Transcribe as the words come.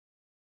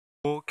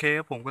โอเค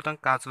ผมก็ต้อง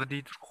กราบสวัสดี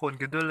ทุกคน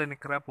กันด้วยเลยนะ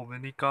ครับผมวั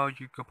นนี้ก็อ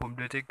ยู่กับผมเด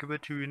อะเทคเกอ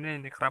ร์ทีนี่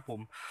นะครับผ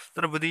มสำ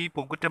หรับวันนี้ผ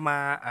มก็จะมา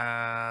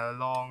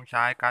ลองใ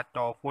ช้การ์ดจ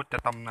อโคตรจะ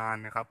ตำนาน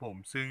นะครับผม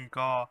ซึ่ง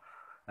ก็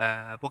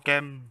โปรแกร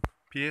ม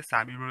PS3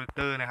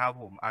 Emulator นะครับ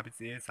ผม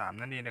rpcs3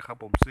 นั่นเองนะครับ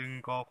ผมซึ่ง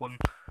ก็คน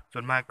ส่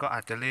วนมากก็อ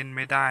าจจะเล่นไ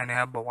ม่ได้นะค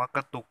รับบอกว่าก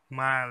ระตุก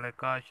มากแล้ว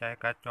ก็ใช้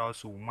การ์ดจอ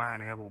สูงมาก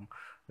นะครับผม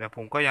แต่ผ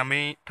มก็ยังไม่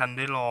ทันไ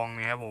ด้ลอง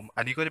นะครับผม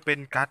อันนี้ก็จะเป็น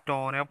การ์ดจอ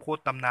นะครับโคต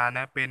รตำนานน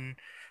ะเป็น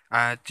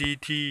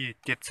GT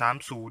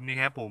 730นี่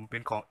ครับผมเป็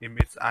นของ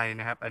MSI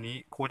นะครับอันนี้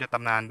โคตรจะต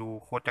ำนานดู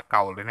โคตรจะเก่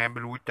าเลยนะไ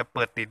ม่รู้จะเ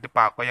ปิดติดหรือเป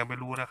ล่าก็ยังไม่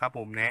รู้นะครับผ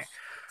มนะ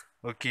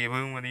โอเคเ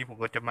พิ่งวันนี้ผม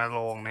ก็จะมาล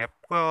องนะครับ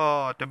ก็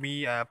จะมี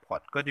พอร์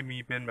ตก็จะมี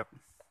เป็นแบบ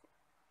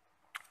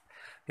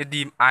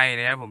HDMI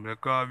นะครับผมแล้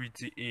วก็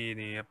VGA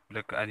นี่ครับแ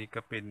ล้วก็อันนี้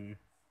ก็เป็น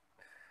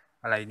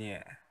อะไรเนี่ย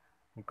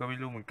ผมก็ไม่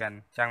รู้เหมือนกัน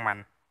ช่างมัน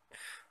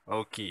โอ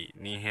เค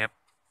นี่ครับ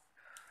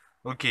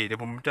โอเคเดี๋ยว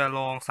ผมจะล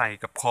องใส่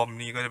กับคอม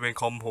นี่ก็จะเป็น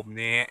คอมผม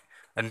นี่ฮะ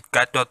อันก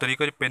าร์ดจอตัวนี้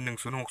ก็จะเป็น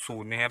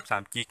1060นะครับ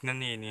3กิกนั่น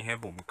เองนี่ครับ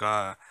ผมก็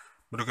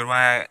มาดูกันว่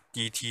า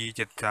GT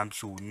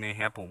 730นะ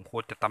ครับผมโค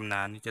ตรจะตำน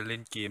านนี่จะเล่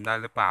นเกมได้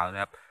หรือเปล่าน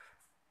ะครับ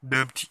เดิ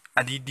มที่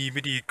อันนี้ดีไ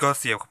ม่ดีก็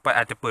เสียบเข้าไป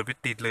อาจจะเปิดไม่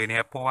ติดเลยนะค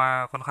รับเพราะว่า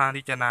ค่อนข้าง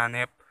ที่จะนานน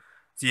ะครับ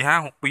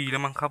4-5-6 ปีแล้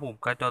วมั้งครับผม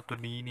การ์ดจอตัว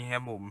นี้นี่ครั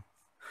บผม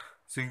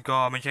ซึ่งก็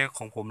ไม่ใช่ข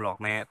องผมหรอก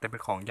นะฮะแต่เป็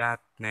นของญา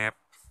ตินะครับ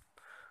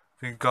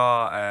ซึ่งก็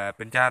เ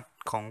ป็นญาติ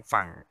ของ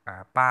ฝั่ง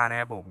ป้านะ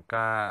ครับผม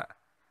ก็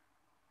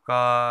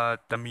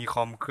จะมีค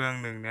อมเครื่อง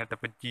หนึ่งนะแต่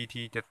เป็น GT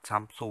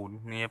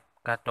 730เนี่ย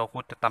การ์ดจอโค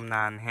ตรจะตำน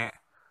านฮะ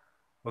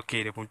โอเค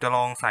เดี๋ยวผมจะล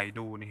องใส่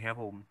ดูนะครับ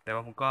ผมแต่ว่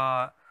าผมก็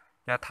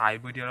จะถ่าย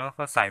มือเดียวแล้ว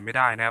ก็ใส่ไม่ไ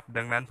ด้นะครับ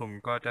ดังนั้นผม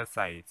ก็จะใ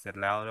ส่เสร็จ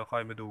แล้วค่อ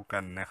ยมาดูกั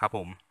นนะครับผ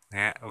มนะ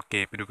ฮะโอเค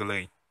ไปดูกันเล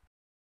ย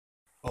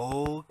โอ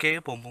เค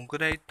ผมก็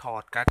ได้ถอ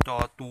ดการ์ดจอ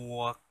ตัว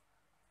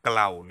เ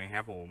ก่านะค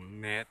รับผม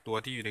เนี่ยตัว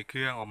ที่อยู่ในเค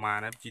รื่องออกมา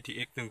นะ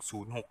GTX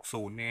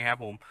 1060นะครับ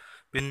ผม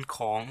เป็นข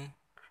อง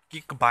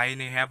Gigabyte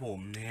นะครับผ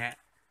มนะฮะ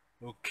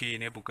โอเค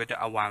เนี่ยผมก็จะ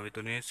เอาวางไว้ตั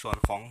วนี้ส่วน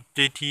ของ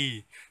GT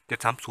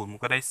 730ผม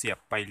ก็ได้เสียบ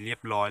ไปเรีย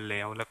บร้อยแ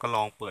ล้วก็ล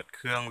องเปิดเค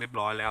รื่องเรียบ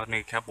ร้อยแล้วน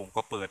ะครับผม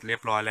ก็เปิดเรีย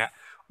บร้อยแล้ว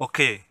โอเค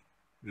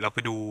เราไป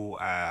ดู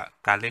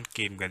การเล่นเก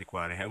มกันดีกว่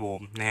าเลยครับผ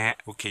มนะฮะ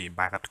โอเคบ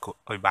ายครับทุก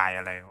คนบาย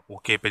อะไรโอ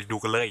เคไปดู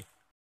กันเลย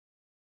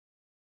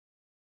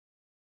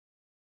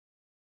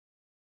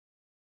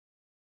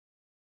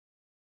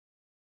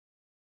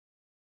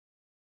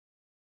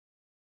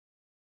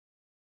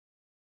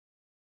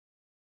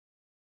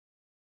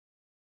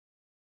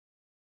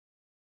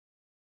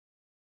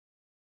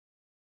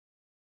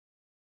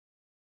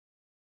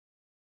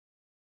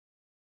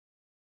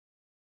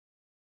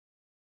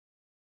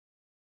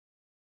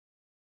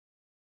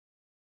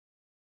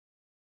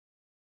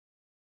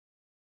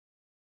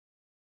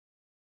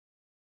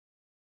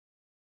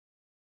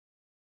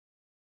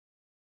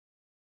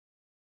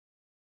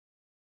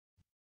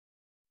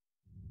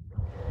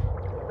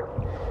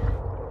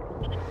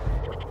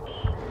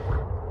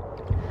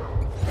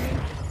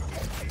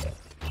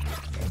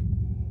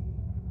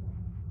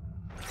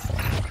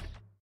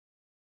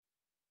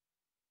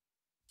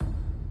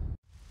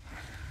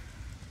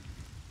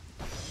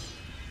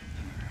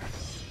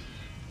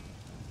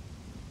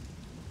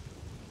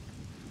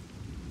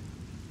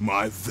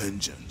My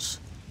vengeance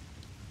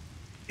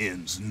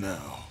ends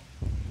now.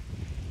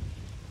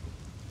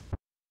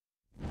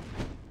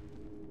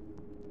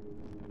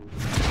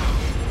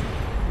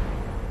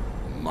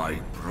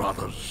 My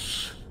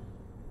brothers,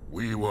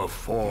 we were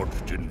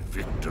forged in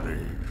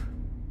victory.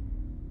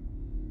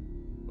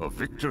 A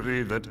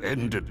victory that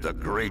ended the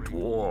Great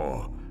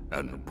War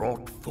and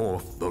brought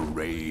forth the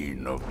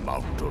reign of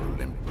Mount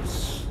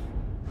Olympus.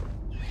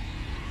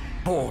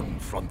 Born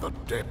from the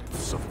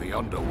depths of the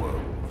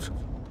underworld,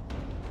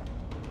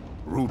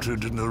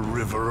 rooted in the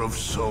river of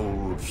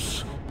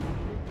souls,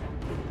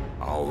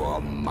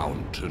 our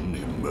mountain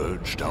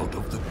emerged out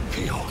of the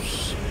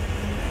chaos.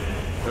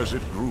 As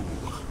it grew,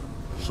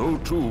 so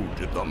too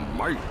did the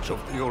might of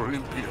the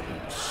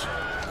Olympians.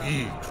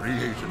 We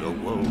created a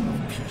world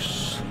of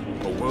peace,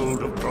 a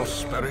world of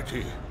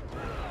prosperity,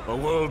 a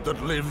world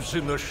that lives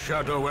in the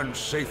shadow and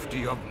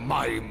safety of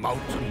my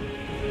mountain.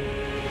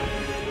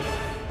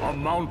 A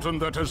mountain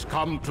that has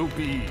come to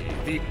be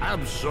the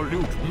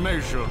absolute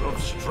measure of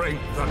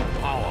strength and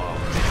power.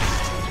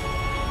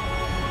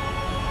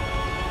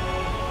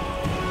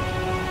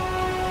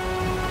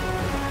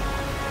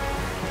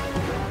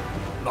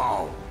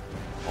 Now,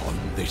 on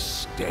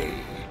this day,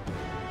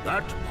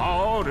 that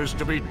power is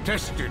to be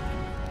tested.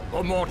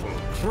 The mortal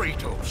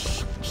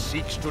Kratos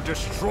seeks to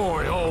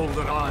destroy all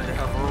that I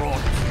have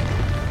wrought.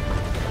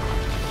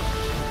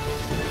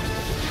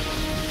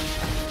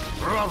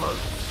 Brothers,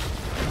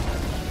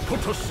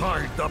 put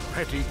aside the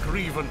petty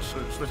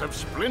grievances that have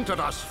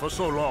splintered us for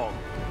so long.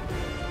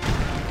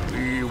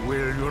 We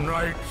will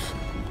unite.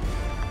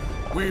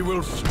 We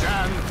will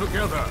stand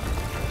together.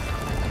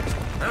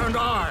 And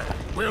I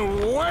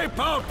will wipe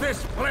out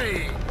this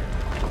plague.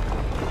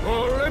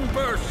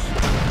 Olympus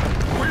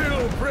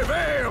will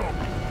prevail.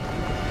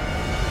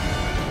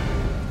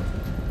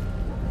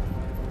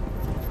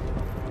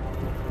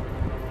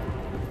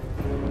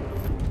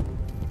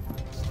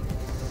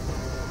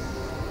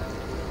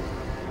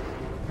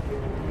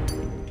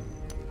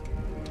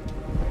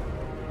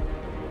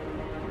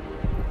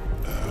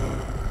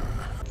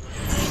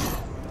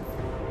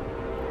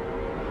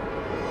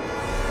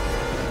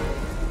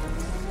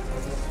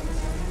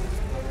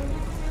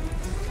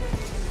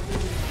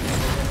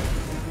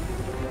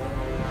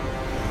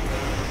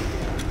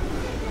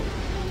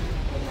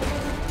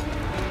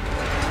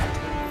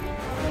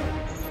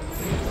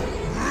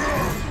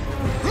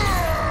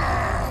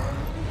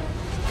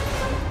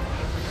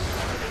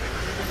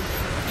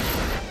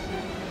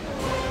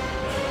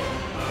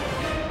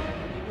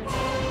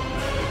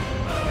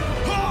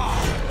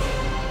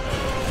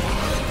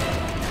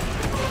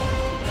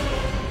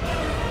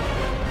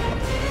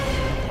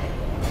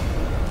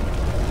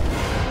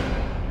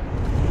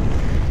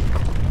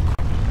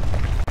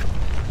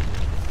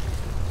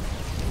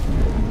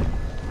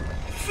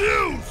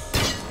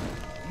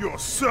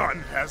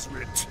 has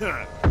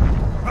returned.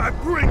 I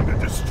bring the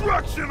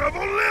destruction of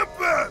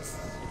Olympus!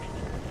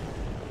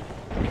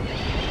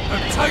 The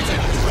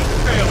Titans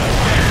will fail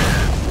again!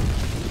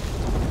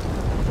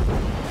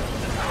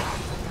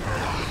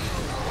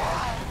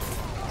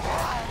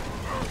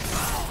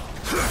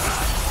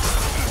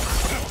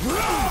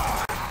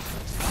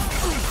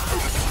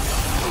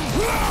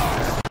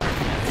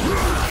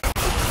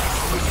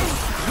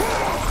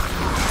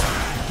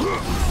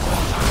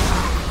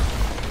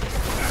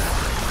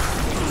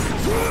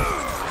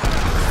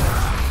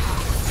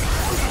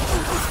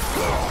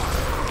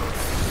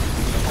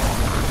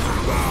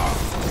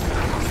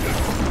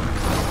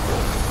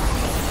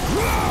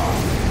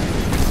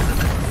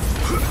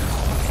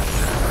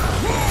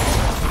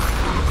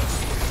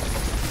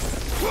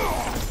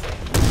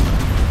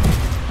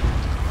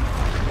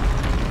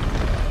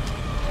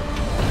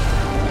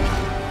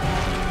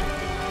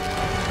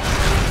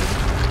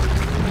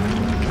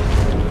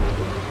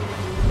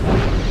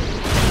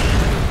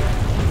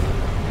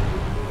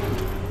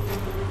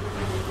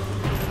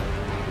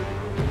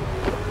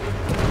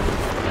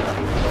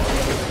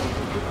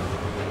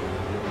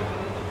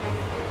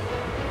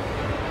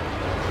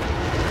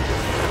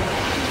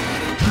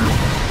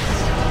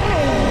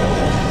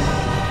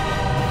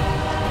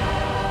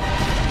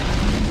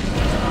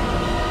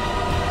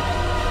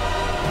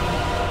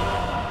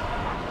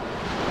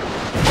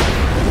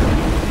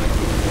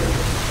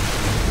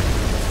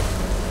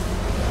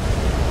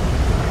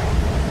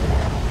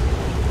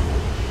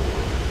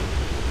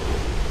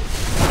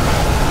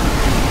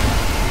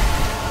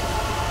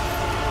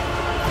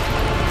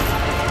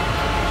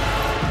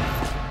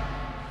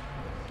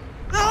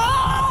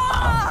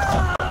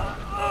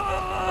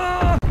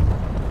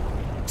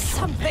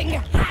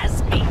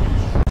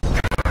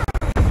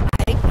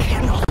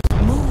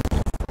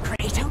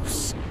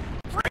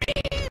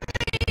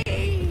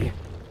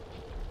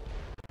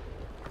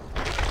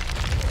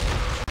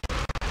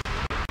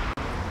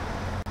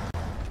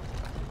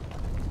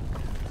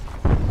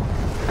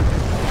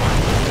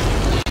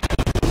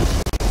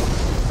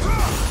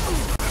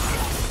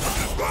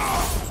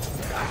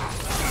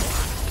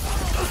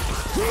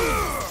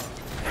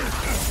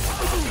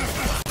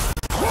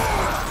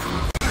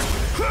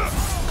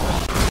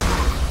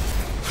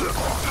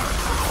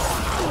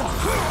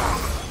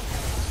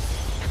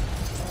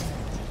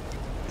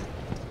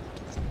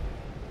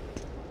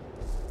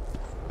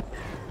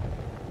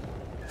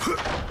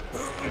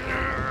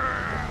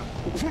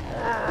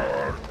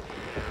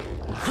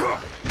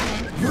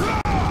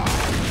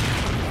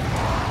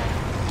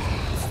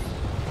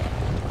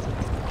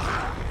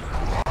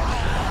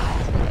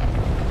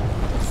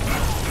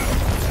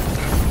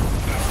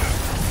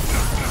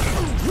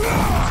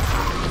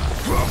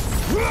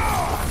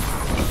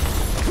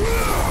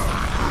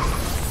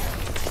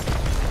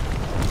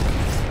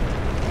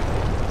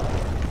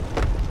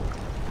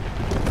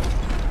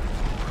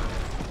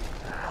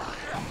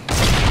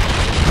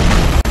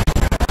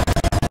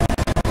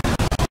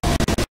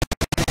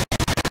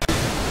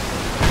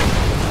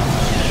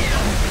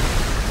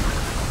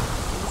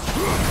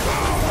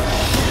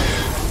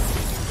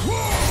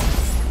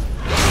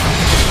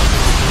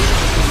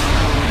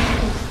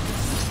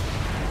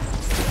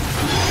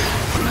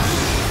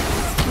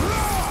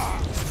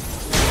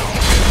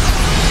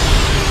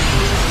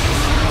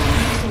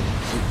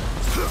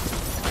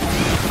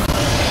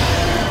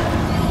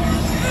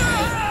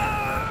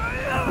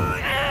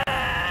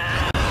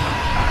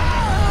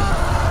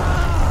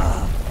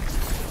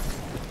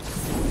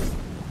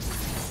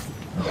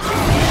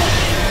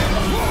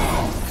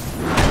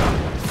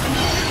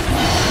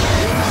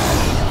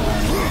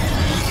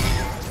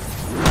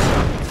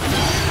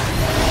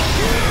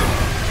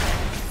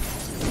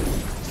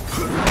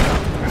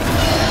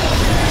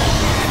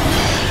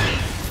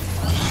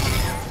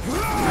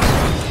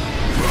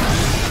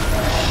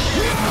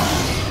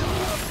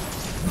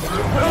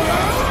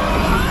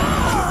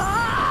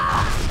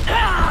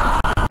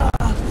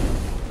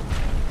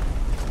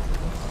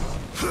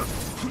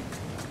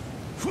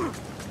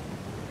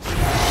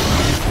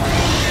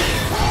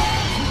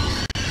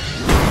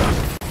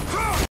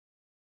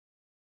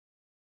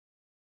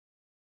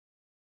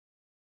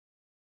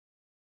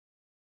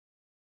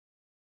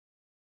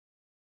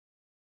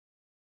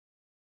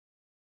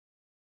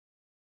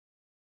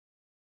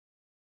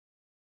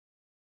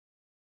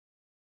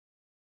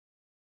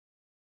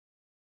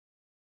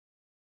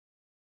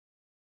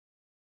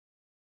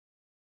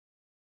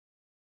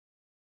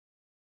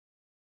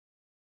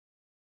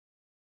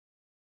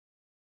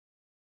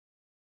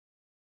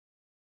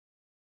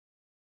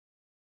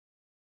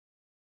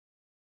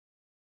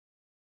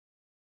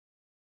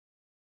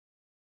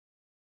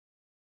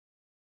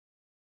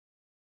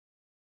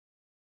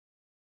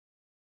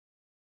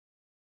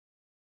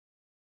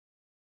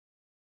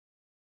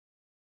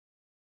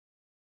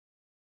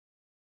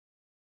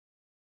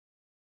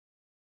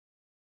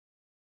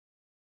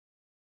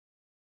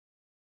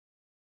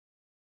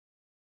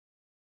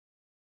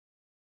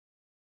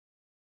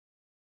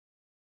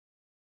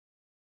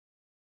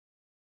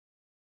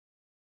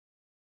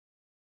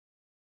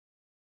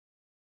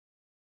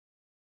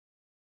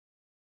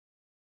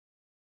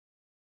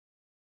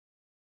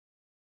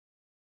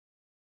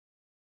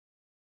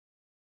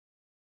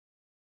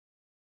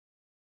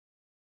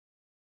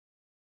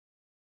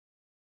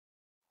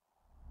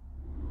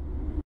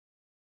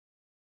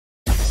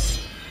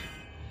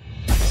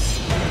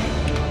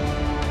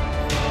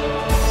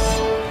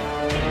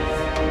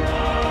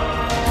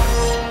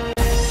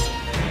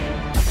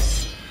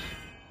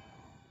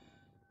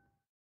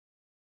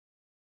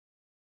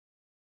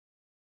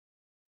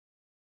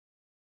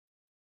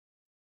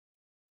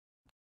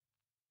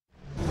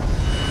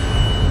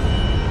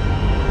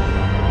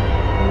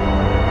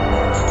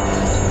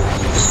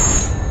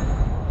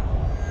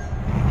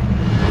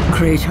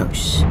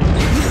 Kratos,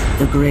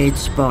 the great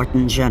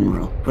Spartan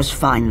general, was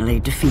finally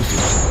defeated.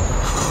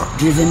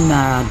 Driven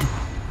mad,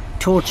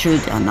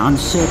 tortured and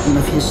uncertain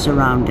of his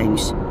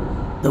surroundings,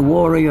 the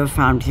warrior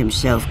found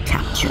himself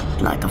captured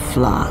like a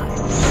fly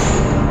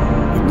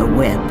in the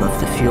web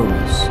of the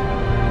Furies.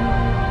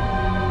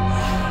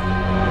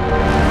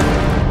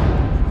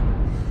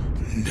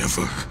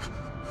 Never,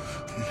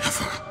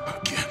 never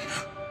again.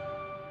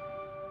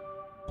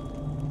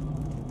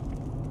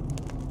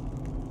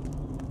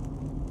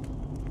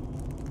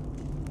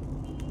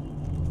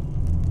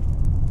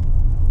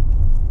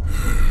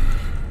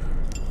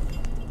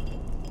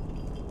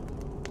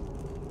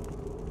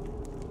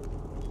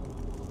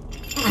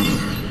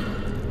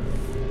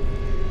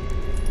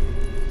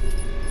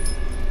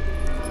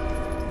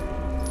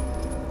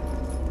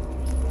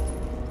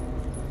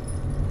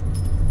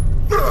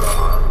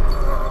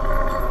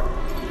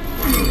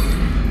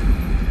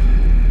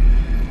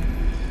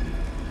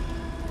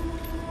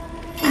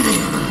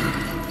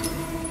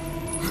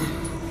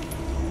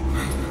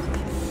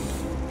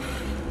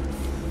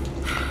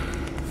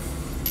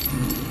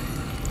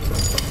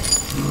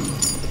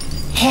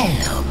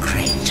 Hello,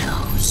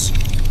 Kratos.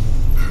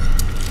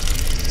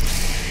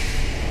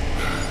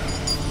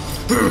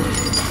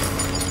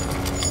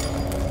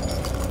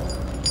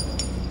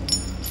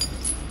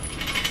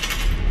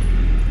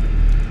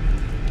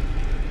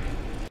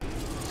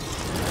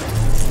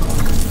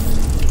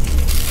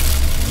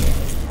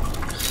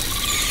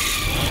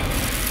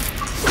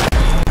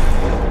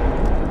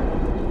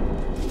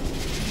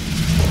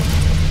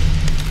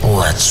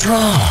 What's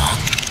wrong?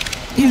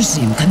 You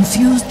seem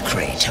confused,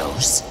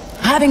 Kratos.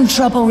 Having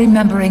trouble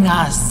remembering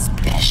our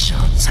special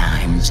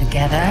time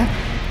together?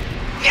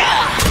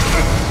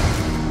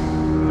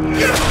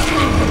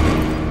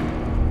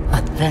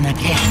 But then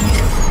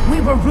again,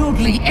 we were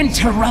rudely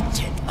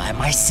interrupted by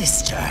my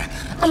sister.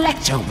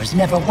 Electro was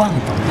never one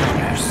for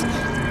manners.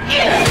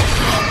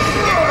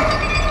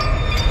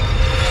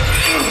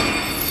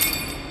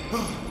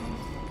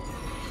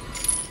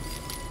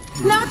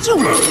 Not to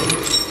worry.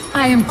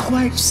 I am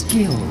quite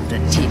skilled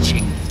at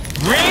teaching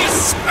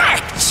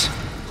respect!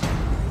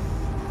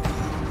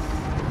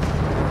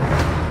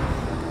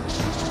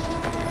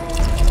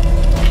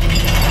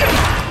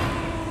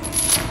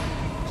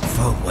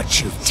 For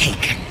what you've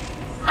taken,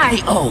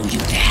 I owe you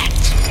that.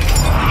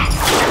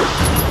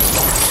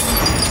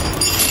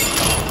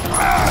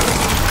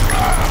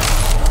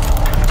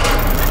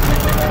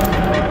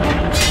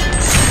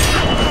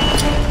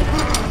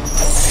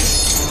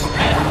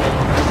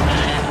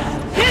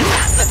 Is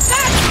that the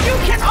best you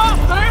can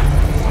offer?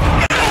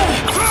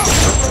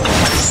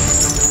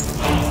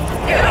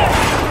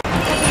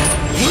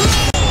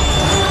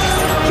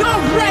 Your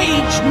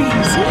rage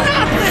means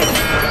nothing!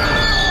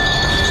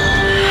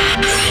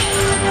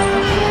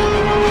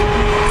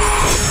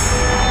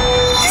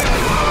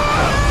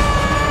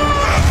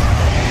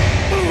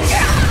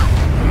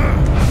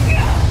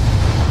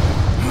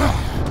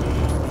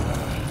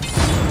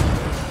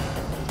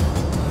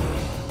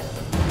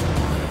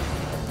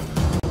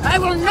 I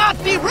will not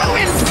be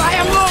ruined by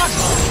a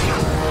mortal!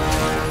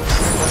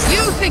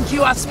 You think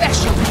you are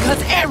special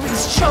because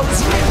Ares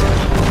chose you,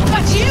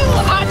 but you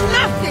are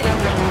nothing!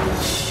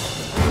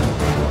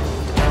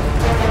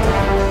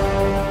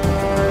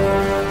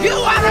 You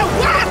are a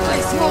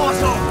worthless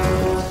mortal!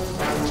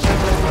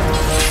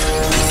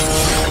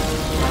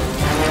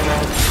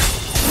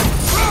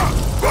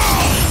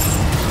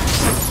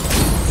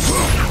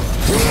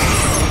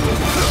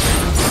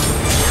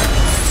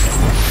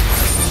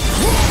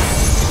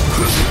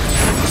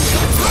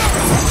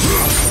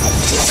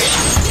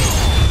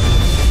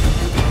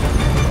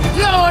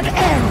 Lord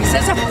Ares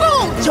is a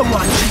fool to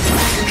want you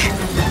back!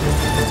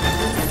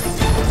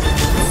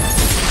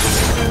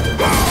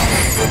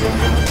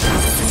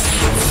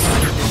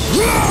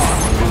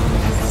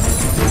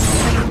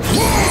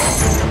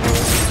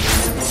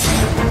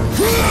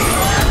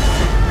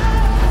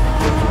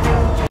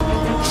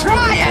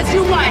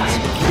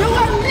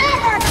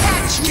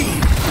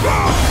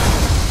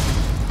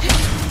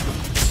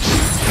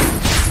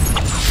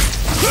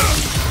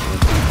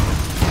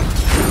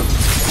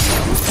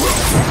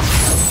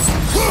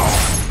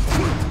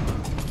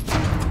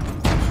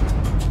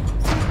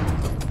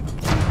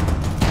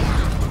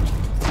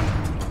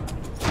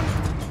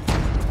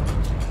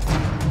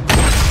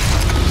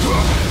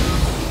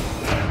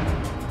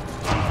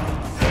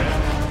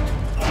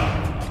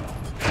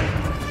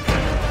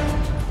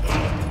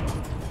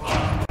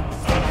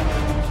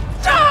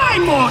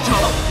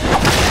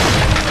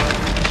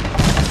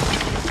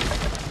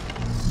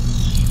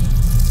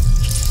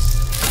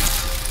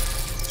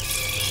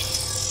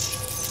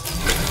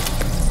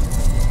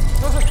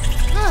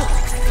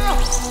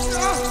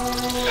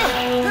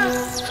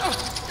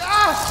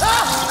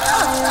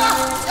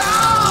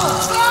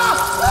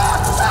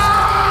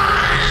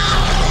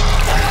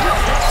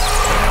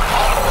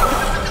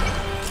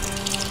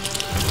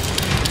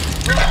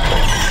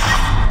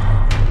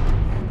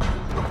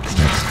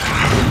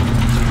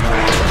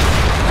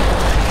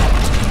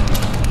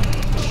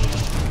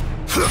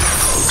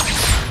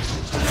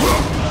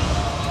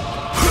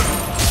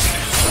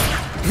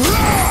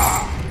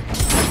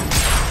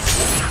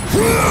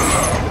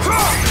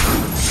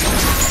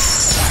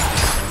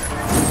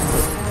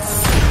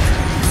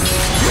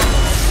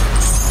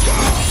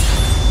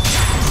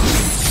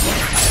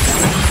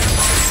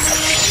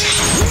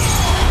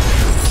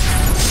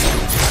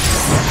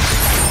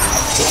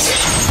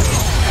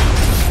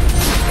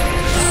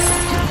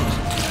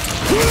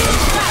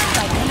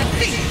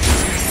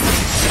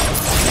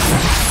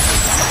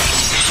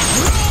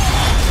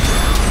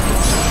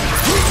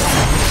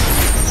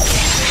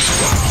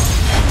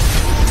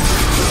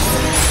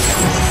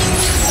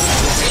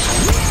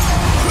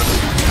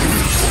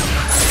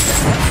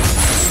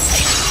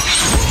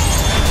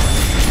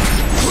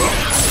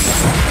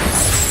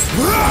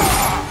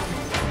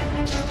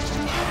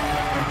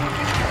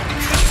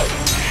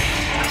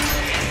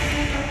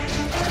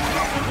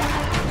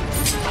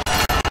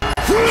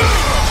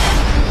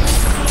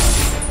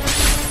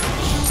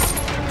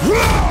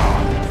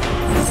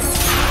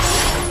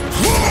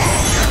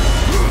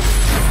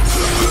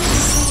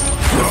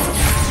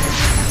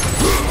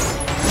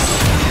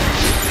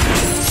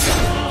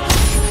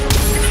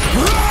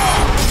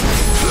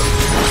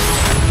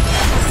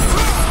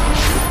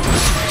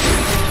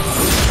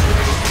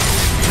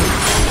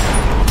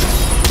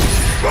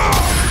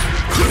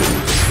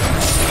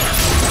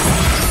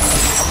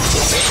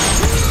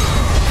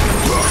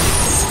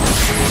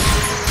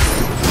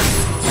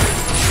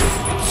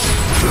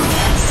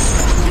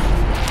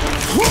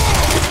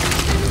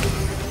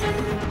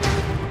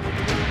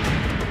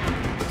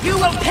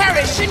 will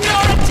perish in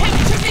your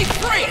attempt to be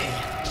free!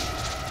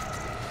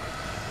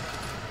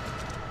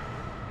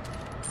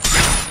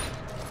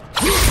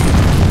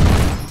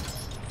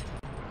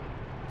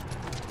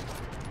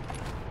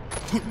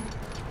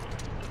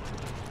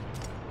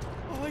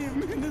 I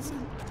am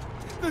innocent.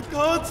 The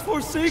gods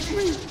forsake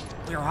me.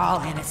 We're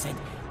all innocent.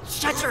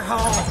 Shut your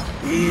hole!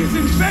 He is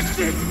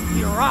infected!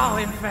 You're all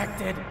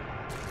infected.